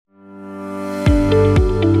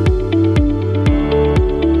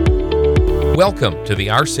Welcome to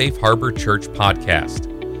the Our Safe Harbor Church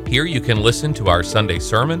podcast. Here you can listen to our Sunday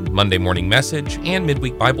sermon, Monday morning message, and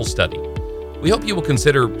midweek Bible study. We hope you will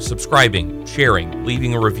consider subscribing, sharing,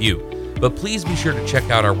 leaving a review, but please be sure to check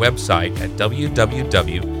out our website at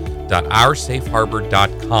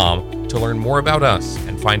www.oursafeharbor.com to learn more about us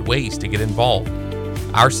and find ways to get involved.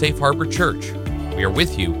 Our Safe Harbor Church, we are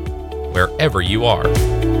with you wherever you are.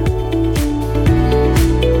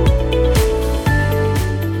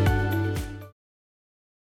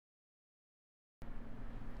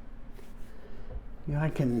 I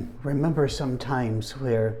can remember some times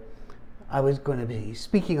where I was going to be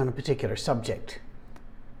speaking on a particular subject,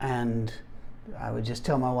 and I would just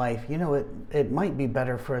tell my wife, it might be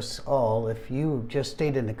better for us all if you just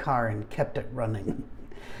stayed in the car and kept it running,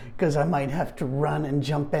 because I might have to run and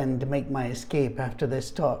jump in to make my escape after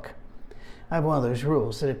this talk. I have one of those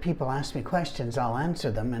rules that if people ask me questions, I'll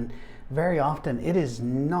answer them, and very often it is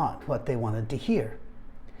not what they wanted to hear.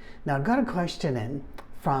 Now, I got a question in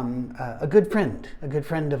from a good friend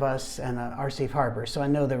of us and Our Safe Harbor. So I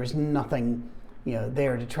know there was nothing,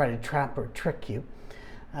 there to try to trap or trick you.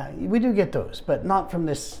 We do get those, but not from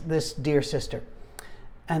this dear sister.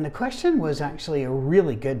 And the question was actually a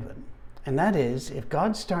really good one. And that is, if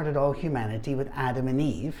God started all humanity with Adam and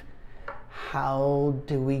Eve, how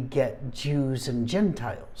do we get Jews and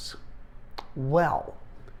Gentiles? Well,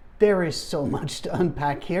 there is so much to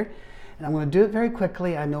unpack here. And I'm going to do it very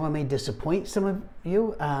quickly. I know I may disappoint some of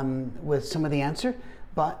you with some of the answer,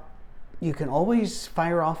 but you can always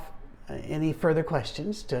fire off any further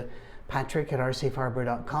questions to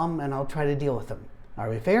patrick@oursafeharbor.com, and I'll try to deal with them.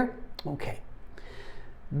 Are we fair? Okay.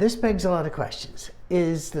 This begs a lot of questions.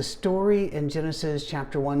 Is the story in Genesis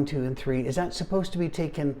chapter 1, 2, and 3, is that supposed to be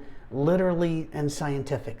taken literally and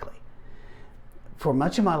scientifically? For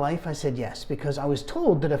much of my life, I said yes, because I was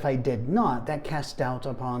told that if I did not, that cast doubt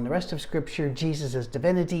upon the rest of Scripture, Jesus'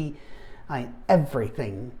 divinity,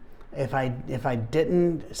 everything, if I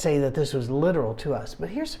didn't say that this was literal to us. But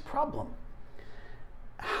here's the problem.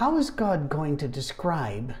 How is God going to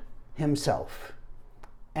describe himself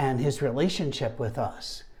and his relationship with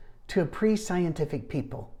us to a pre-scientific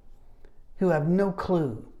people who have no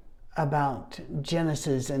clue about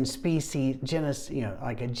Genesis and species,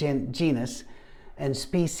 like a genus, and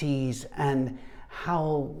species, and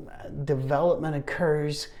how development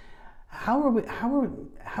occurs?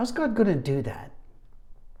 How's God going to do that?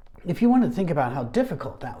 If you want to think about how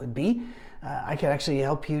difficult that would be, I could actually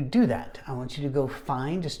help you do that. I want you to go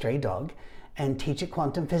find a stray dog and teach it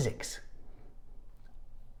quantum physics.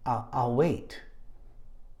 I'll wait.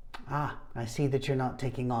 I see that you're not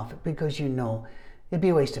taking off because it'd be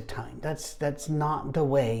a waste of time. That's not the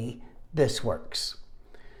way this works.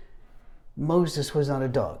 Moses was not a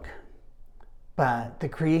dog, but the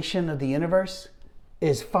creation of the universe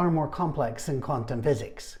is far more complex than quantum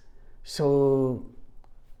physics. So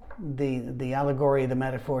the allegory, the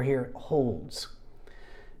metaphor here holds.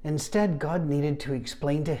 Instead, God needed to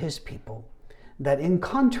explain to his people that in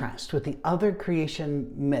contrast with the other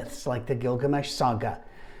creation myths like the Gilgamesh saga,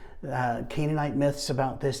 Canaanite myths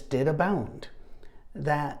about this did abound,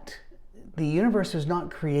 that the universe was not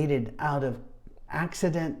created out of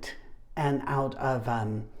accident and out of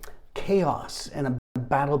chaos and a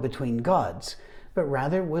battle between gods, but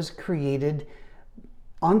rather was created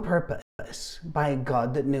on purpose by a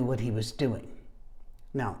God that knew what he was doing.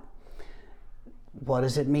 Now, what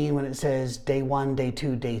does it mean when it says day 1, day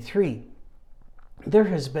 2, day 3? There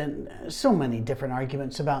has been so many different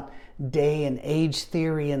arguments about day and age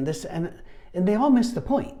theory and this, and they all miss the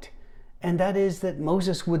point. And that is that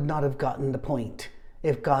Moses would not have gotten the point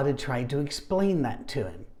if God had tried to explain that to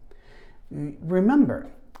him. Remember,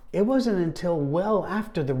 it wasn't until well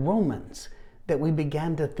after the Romans that we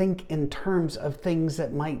began to think in terms of things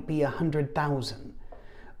that might be 100,000,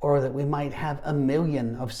 or that we might have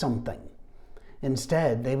 1,000,000 of something.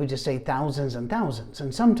 Instead, they would just say thousands and thousands,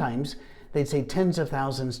 and sometimes they'd say tens of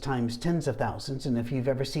thousands times tens of thousands, and if you've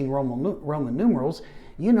ever seen Roman numerals,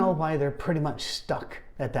 you know why they're pretty much stuck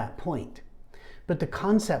at that point. But the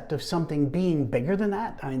concept of something being bigger than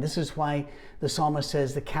that, this is why the psalmist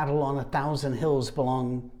says the cattle on 1,000 hills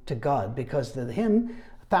belong to God, because to him,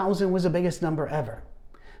 1,000 was the biggest number ever.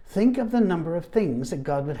 Think of the number of things that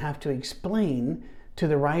God would have to explain to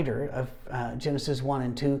the writer of Genesis 1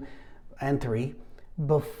 and 2 and 3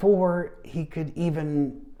 before he could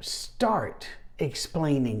even start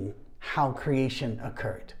explaining how creation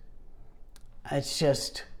occurred.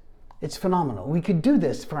 It's phenomenal. We could do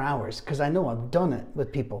this for hours, because I know I've done it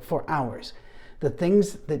with people for hours. The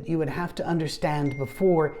things that you would have to understand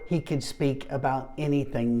before he could speak about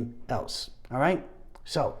anything else. All right?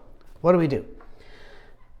 So, what do we do?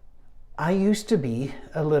 I used to be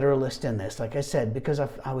a literalist in this, like I said, because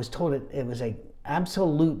I was told it was a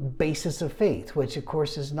absolute basis of faith, which of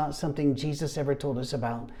course is not something Jesus ever told us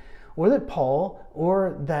about, or that Paul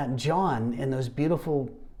or that John in those beautiful,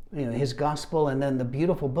 his gospel and then the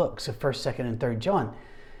beautiful books of 1st, 2nd, and 3rd John,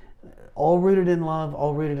 all rooted in love,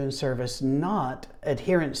 all rooted in service, not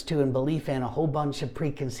adherence to and belief in a whole bunch of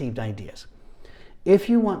preconceived ideas. If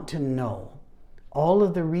you want to know all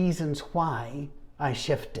of the reasons why I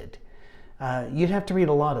shifted, you'd have to read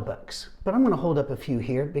a lot of books, but I'm going to hold up a few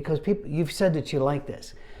here because you've said that you like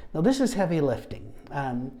this. Now, this is heavy lifting.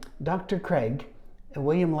 Dr. Craig,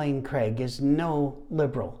 William Lane Craig, is no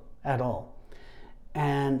liberal at all.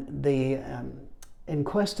 And the In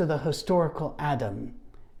Quest of the Historical Adam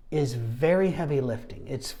is very heavy lifting.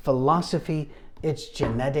 It's philosophy, it's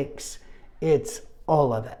genetics, it's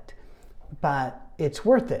all of it. But it's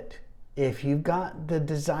worth it if you've got the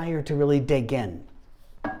desire to really dig in.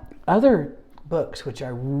 Other books which I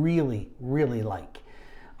really, really like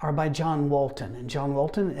are by John Walton. And John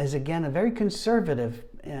Walton is, again, a very conservative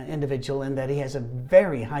individual in that he has a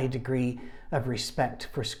very high degree of respect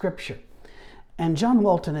for Scripture. And John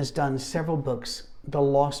Walton has done several books, The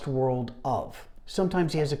Lost World of.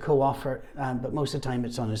 Sometimes he has a co-author, but most of the time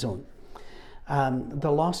it's on his own.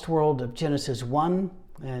 The Lost World of Genesis 1,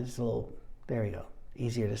 and it's a little, there you go,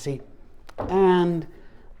 easier to see. And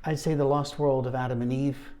I'd say The Lost World of Adam and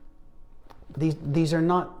Eve. These are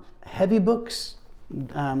not heavy books.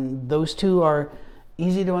 Those two are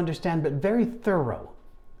easy to understand, but very thorough,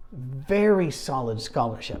 very solid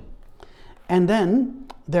scholarship. And then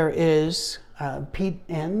there is Pete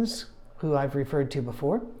Enns, who I've referred to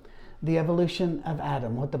before, The Evolution of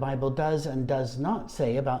Adam, what the Bible does and does not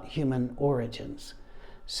say about human origins.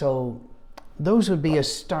 So those would be a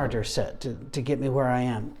starter set to get me where I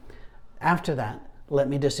am. After that, let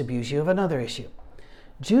me disabuse you of another issue.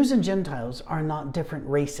 Jews and Gentiles are not different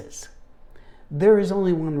races. There is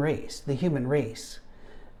only one race, the human race.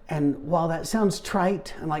 And while that sounds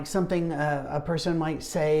trite and like something a person might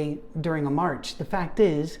say during a march, the fact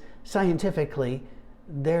is, scientifically,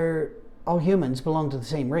 all humans belong to the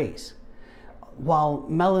same race. While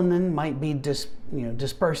melanin might be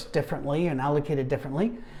dispersed differently and allocated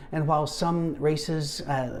differently, and while some races,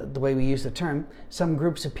 the way we use the term, some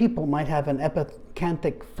groups of people might have an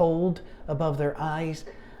epicanthic fold above their eyes,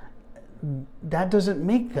 that doesn't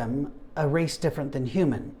make them a race different than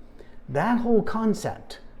human. That whole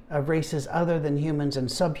concept of races other than humans and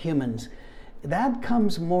subhumans, that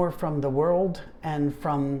comes more from the world and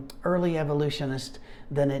from early evolutionists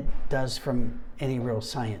than it does from any real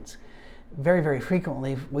science. Very, very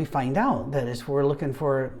frequently we find out that as we're looking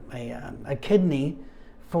for a kidney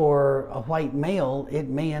for a white male, it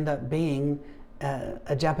may end up being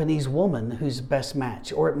a Japanese woman who's best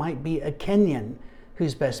match, or it might be a Kenyan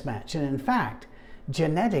who's best match. And in fact,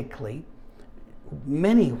 genetically,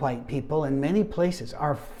 many white people in many places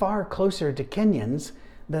are far closer to Kenyans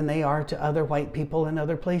than they are to other white people in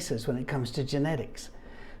other places when it comes to genetics.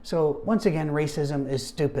 So once again, racism is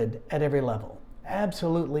stupid at every level.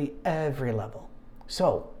 Absolutely every level.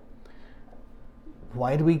 So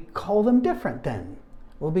why do we call them different then?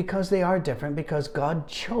 Well, because they are different, because God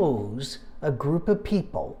chose a group of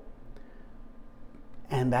people,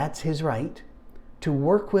 and that's his right, to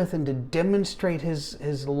work with and to demonstrate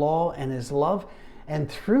his law and his love, and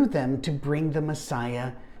through them to bring the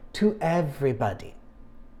Messiah to everybody.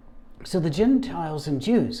 So the Gentiles and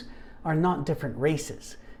Jews are not different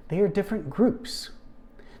races. They are different groups.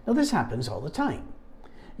 Now, this happens all the time.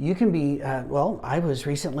 You can be, I was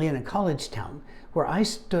recently in a college town where I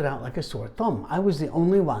stood out like a sore thumb. I was the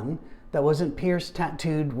only one that wasn't pierced,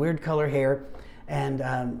 tattooed, weird color hair,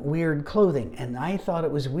 and weird clothing. And I thought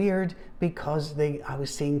it was weird because I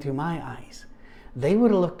was seeing through my eyes. They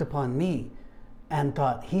would have looked upon me and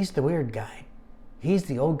thought, he's the weird guy. He's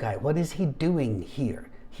the old guy. What is he doing here?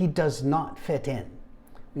 He does not fit in.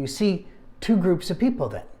 You see two groups of people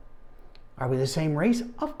then. Are we the same race?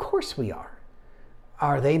 Of course we are.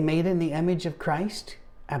 Are they made in the image of Christ?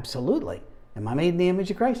 Absolutely. Am I made in the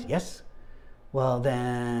image of Christ? Yes. Well,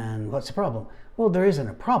 then what's the problem? Well, there isn't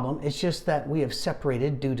a problem. It's just that we have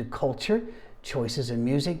separated due to culture, choices in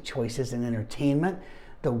music, choices in entertainment,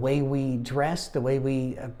 the way we dress, the way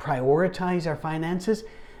we prioritize our finances.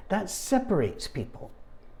 That separates people.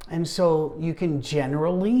 And so you can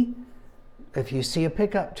generally, if you see a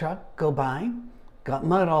pickup truck go by, got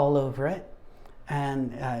mud all over it,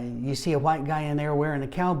 and you see a white guy in there wearing a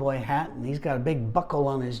cowboy hat, and he's got a big buckle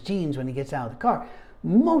on his jeans when he gets out of the car,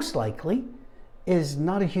 most likely is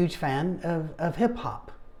not a huge fan of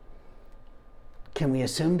hip-hop. Can we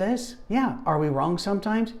assume this? Yeah. Are we wrong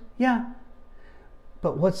sometimes? Yeah.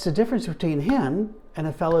 But what's the difference between him and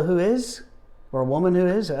a fellow who is, or a woman who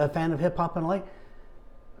is, a fan of hip-hop and like?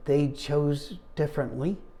 They chose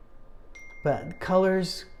differently. But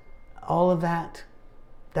colors, all of that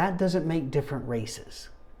doesn't make different races.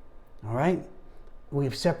 All right?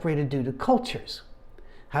 We've separated due to cultures.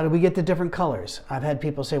 How do we get the different colors? I've had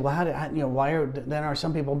people say, well, why are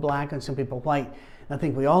some people black and some people white? And I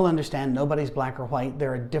think we all understand nobody's black or white.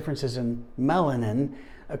 There are differences in melanin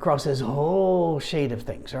across this whole shade of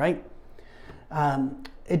things, right?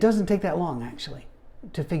 It doesn't take that long, actually,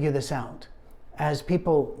 to figure this out. As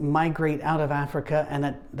people migrate out of Africa,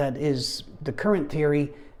 and that is the current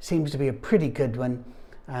theory, seems to be a pretty good one.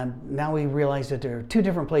 Now we realize that there are two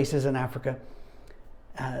different places in Africa.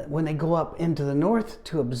 When they go up into the north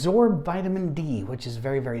to absorb vitamin D, which is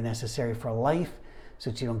very, very necessary for life, so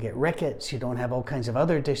that you don't get rickets, you don't have all kinds of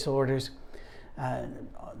other disorders.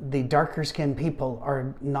 The darker skinned people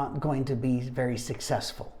are not going to be very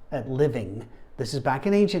successful at living. This is back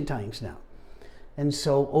in ancient times now. And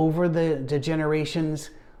so over the generations,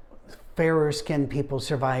 fairer skinned people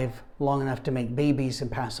survive long enough to make babies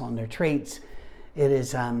and pass on their traits.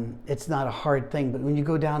 It's not a hard thing, but when you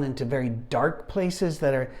go down into very dark places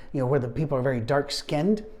that are, where the people are very dark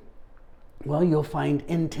skinned, well, you'll find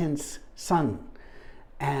intense sun.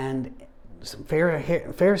 And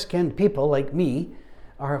fair skinned people like me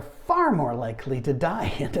are far more likely to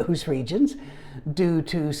die in those regions due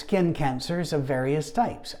to skin cancers of various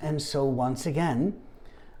types. And so once again,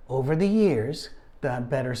 over the years, the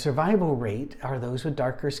better survival rate are those with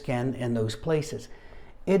darker skin in those places.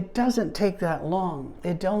 It doesn't take that long.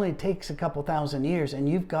 It only takes a couple thousand years and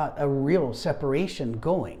you've got a real separation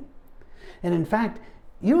going. And in fact,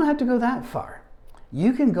 you don't have to go that far.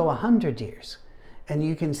 You can go 100 years and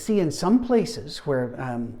you can see in some places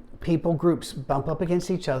where people groups bump up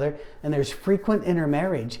against each other and there's frequent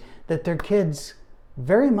intermarriage that their kids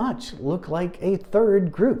very much look like a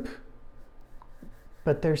third group.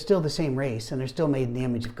 But they're still the same race and they're still made in the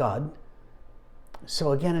image of God.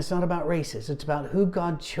 So again, it's not about races, it's about who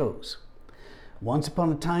God chose. Once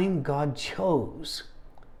upon a time, God chose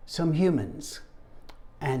some humans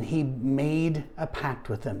and he made a pact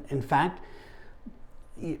with them. In fact,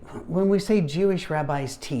 when we say Jewish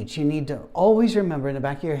rabbis teach, you need to always remember in the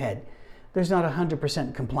back of your head, there's not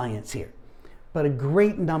 100% compliance here. But a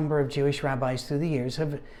great number of Jewish rabbis through the years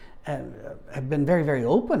have been very, very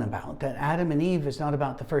open about that Adam and Eve is not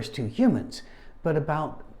about the first two humans, but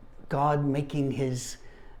about God making his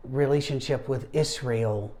relationship with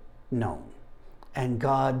Israel known. And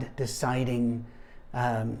God deciding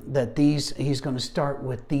that he's going to start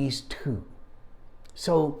with these two.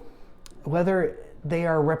 So whether they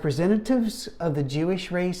are representatives of the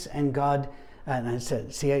Jewish race and God, and I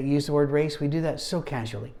said, see, I use the word race, we do that so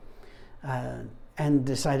casually, and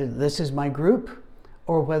decided this is my group,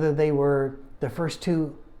 or whether they were the first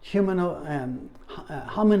two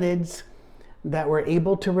hominids that were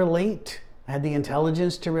able to relate, had the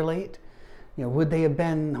intelligence to relate. Would they have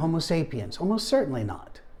been Homo sapiens? Almost certainly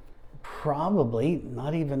not. Probably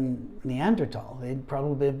not even Neanderthal. They'd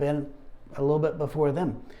probably have been a little bit before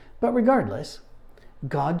them. But regardless,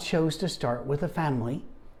 God chose to start with a family,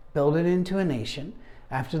 build it into a nation.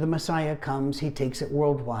 After the Messiah comes, he takes it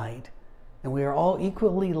worldwide. And we are all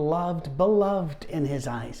equally loved, beloved in his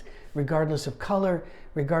eyes, regardless of color,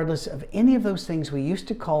 regardless of any of those things we used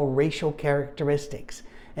to call racial characteristics.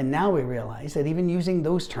 And now we realize that even using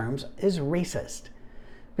those terms is racist,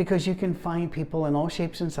 because you can find people in all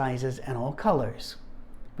shapes and sizes and all colors,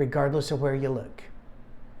 regardless of where you look.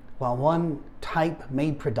 While one type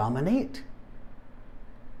may predominate,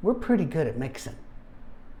 we're pretty good at mixing.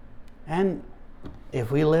 And if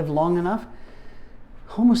we live long enough,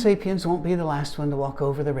 Homo sapiens won't be the last one to walk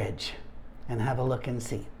over the ridge and have a look and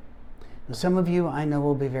see. Now, some of you I know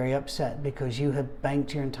will be very upset because you have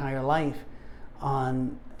banked your entire life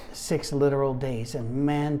on 6 literal days, and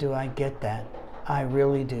man, do I get that. I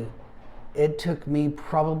really do. It took me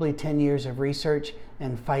probably 10 years of research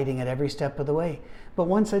and fighting at every step of the way. But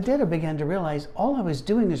once I did, I began to realize all I was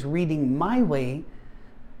doing is reading my way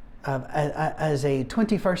as a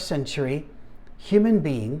 21st century human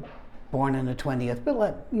being, born in the 20th, but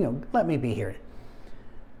let me be here.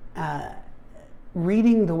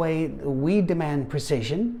 Reading the way we demand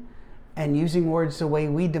precision and using words the way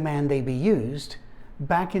we demand they be used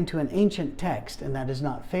back into an ancient text, and that is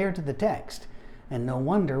not fair to the text, and no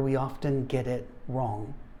wonder we often get it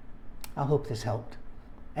wrong. I hope this helped.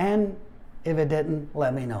 And if it didn't,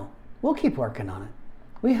 let me know. We'll keep working on it.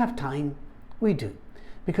 We have time. We do.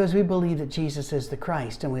 Because we believe that Jesus is the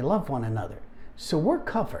Christ and we love one another. So we're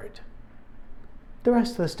covered. The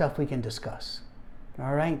rest of the stuff we can discuss.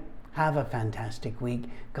 All right? Have a fantastic week.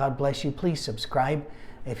 God bless you. Please subscribe.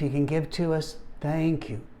 If you can give to us, thank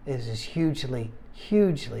you. It is hugely,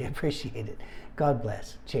 hugely appreciated. God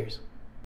bless. Cheers.